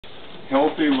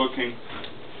healthy-looking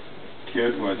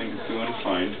kid who I think is doing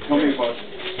fine. Tell me about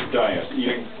diet.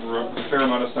 Eating a fair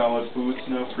amount of solid foods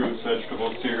now, fruits,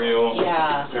 vegetables, cereal,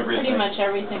 yeah, everything. pretty much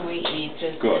everything we eat,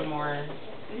 just Good. more.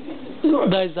 Good.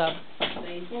 Nice up.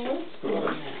 Good.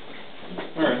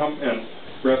 All right, and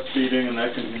breastfeeding, and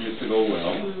that continues to go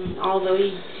well. Although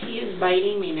he is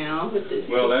biting me now with this.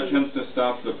 Well, that tends to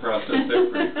stop the process there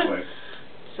pretty quick.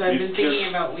 So I've been thinking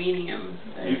about weaning him.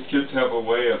 These kids have a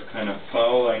way of kind of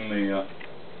fouling the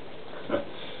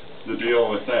deal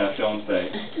with that, don't they?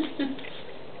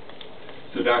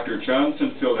 So Dr.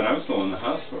 Johnson filled in. I was still in the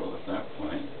hospital at that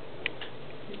point.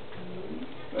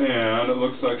 And it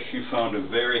looks like she found a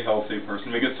very healthy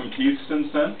person. We get some teeth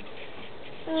since then?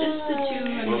 Just the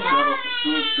two. Well, settle for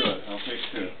 2 is good. I'll take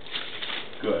 2.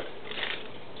 Good.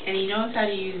 And he knows how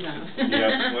to use them.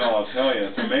 Yes, well, I'll tell you,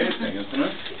 it's amazing, isn't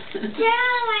it?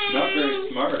 Not very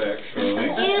smart, actually.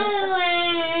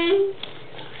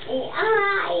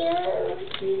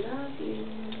 We love you.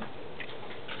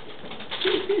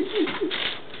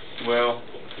 Well,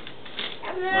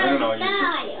 I don't know.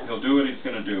 He'll do what he's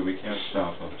going to do. We can't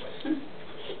stop him.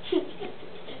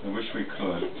 I wish we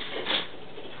could.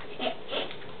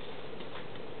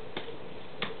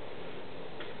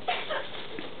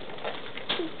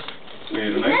 We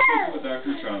had a nice visit with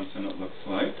Dr. Johnson, it looks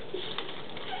like.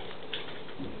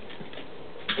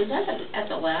 Was that at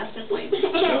the last appointment?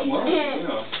 That was,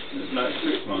 yeah. Not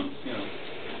 6 months,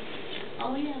 yeah.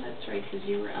 Oh, yeah, that's right, because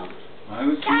you were out. I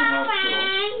was in the hospital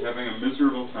having a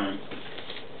miserable time.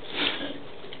 Okay.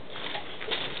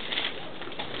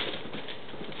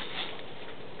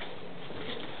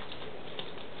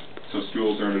 So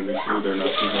stools aren't an issue, they're not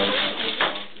too hard.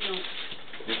 No.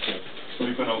 Okay.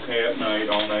 Sleeping okay at night,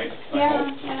 all night? Yeah, I yeah.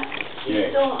 hope.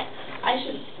 Yay. So I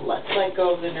should let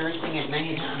go of the nursing at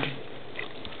night, huh?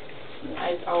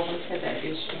 I've always had that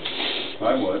issue.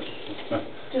 I would.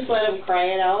 Just let him cry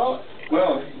it out?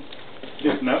 Well,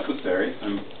 if necessary,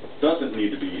 doesn't need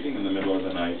to be eating in the middle of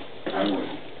the night. I would.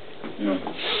 You know,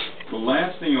 the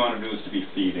last thing you want to do is to be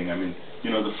feeding. I mean, you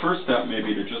know, the first step may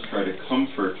be to just try to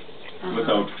comfort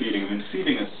without feeding. I mean,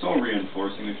 feeding is so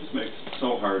reinforcing. It just makes it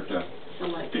so hard to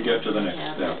get to the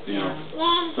next step, you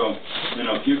know. So, you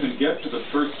know, if you can get to the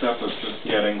first step of just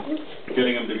getting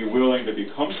him to be willing to be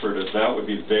comforted, that would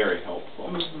be very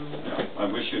helpful. Yeah, I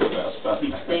wish you the best on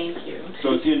that. Thank you.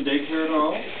 So is he in daycare at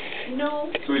all? No.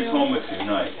 So he's home with you,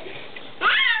 nice.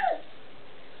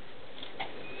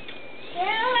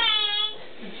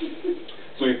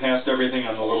 So he passed everything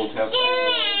on the little test,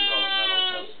 developmental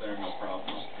test there, no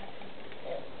problem.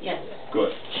 Yes.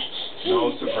 Good.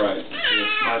 No surprises. We have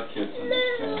smart kids in this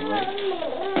family.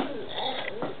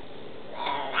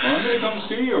 I'm going to come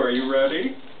see you. Are you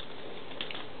ready?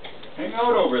 Hang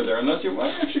out over there. Unless you,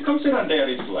 why don't you come sit on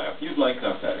Daddy's lap? You'd like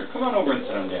that better. Come on over and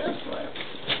sit on Daddy's lap.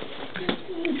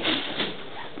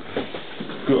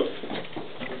 Good.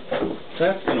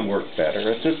 That's going to work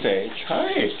better at this age.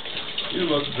 Hi. You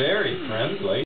look very friendly.